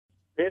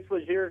This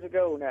was years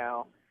ago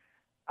now.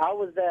 I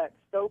was at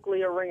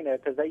Stokely Arena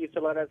because they used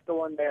to let us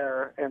go in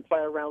there and play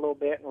around a little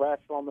bit and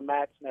wrestle on the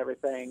mats and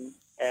everything.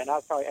 And I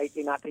was probably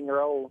 18,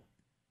 19-year-old.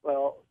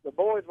 Well, the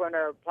boys were in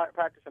there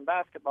practicing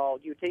basketball.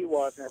 UT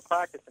was, and they're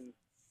practicing.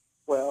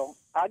 Well,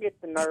 I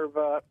get the nerve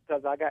up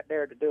because I got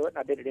dared to do it, and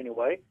I did it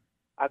anyway.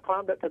 I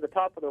climbed up to the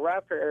top of the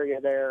rafter area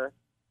there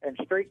and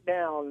streaked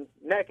down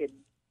naked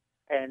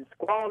and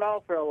squalled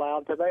off real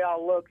loud until they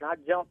all looked, and I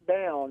jumped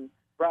down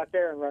right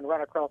there and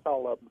run across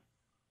all of them.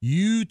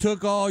 You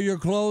took all your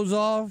clothes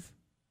off?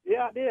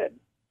 Yeah, I did.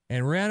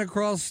 And ran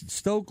across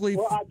Stokely?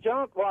 Well, I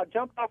jumped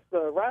off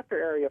the rafter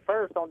area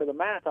first onto the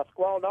mats. I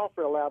squalled off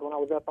real loud when I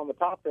was up on the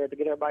top there to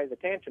get everybody's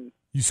attention.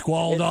 You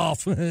squalled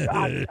off.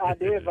 I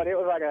did, but it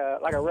was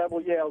like a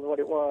rebel yell is what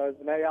it was.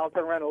 And they all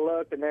turned around and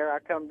looked, and there I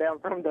come down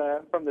from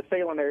the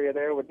ceiling area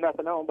there with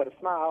nothing on but a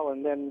smile,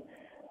 and then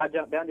I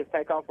jumped down, just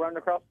take off running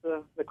across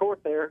the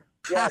court there.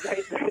 Yeah,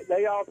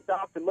 they all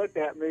stopped and looked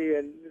at me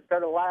and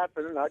started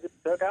laughing, and I just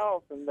took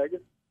off, and they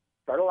just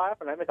started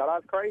laughing at me. Thought I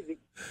was crazy.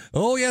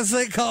 Oh, yes,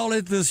 they call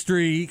it the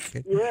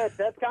streak. Yes,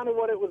 that's kind of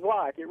what it was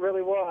like. It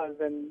really was.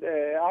 And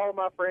all of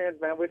my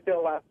friends, man, we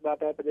still laugh about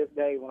that to this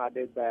day when I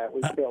did that.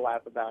 We still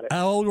laugh about it.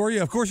 How old were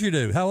you? Of course you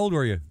do. How old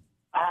were you?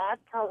 I was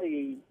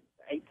probably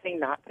 18,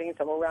 19,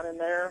 somewhere around in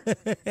there.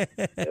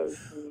 It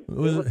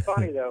was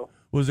funny, though.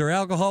 Was there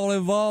alcohol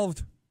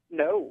involved?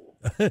 No,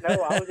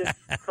 I was just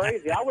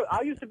crazy.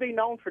 I used to be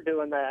known for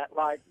doing that,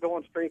 like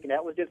going streaking.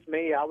 That was just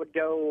me. I would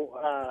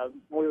go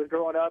when we was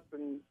growing up,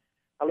 and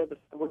I lived at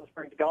the Willow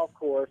Springs golf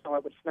course, so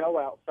it would snow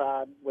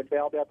outside. We'd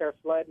all be out there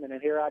sledding,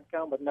 and here I'd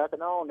come with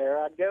nothing on. There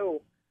I'd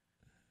go.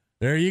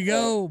 There you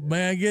go.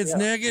 Man gets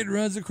naked,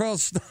 runs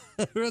across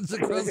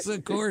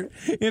the court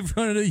in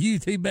front of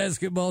the UT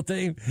basketball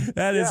team.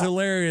 That is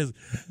hilarious.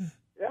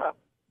 Yeah.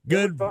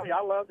 Good. It was funny.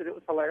 I loved it. It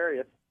was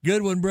hilarious.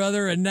 Good one,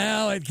 brother. And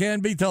now it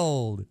can be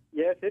told.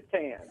 Yes, it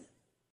can.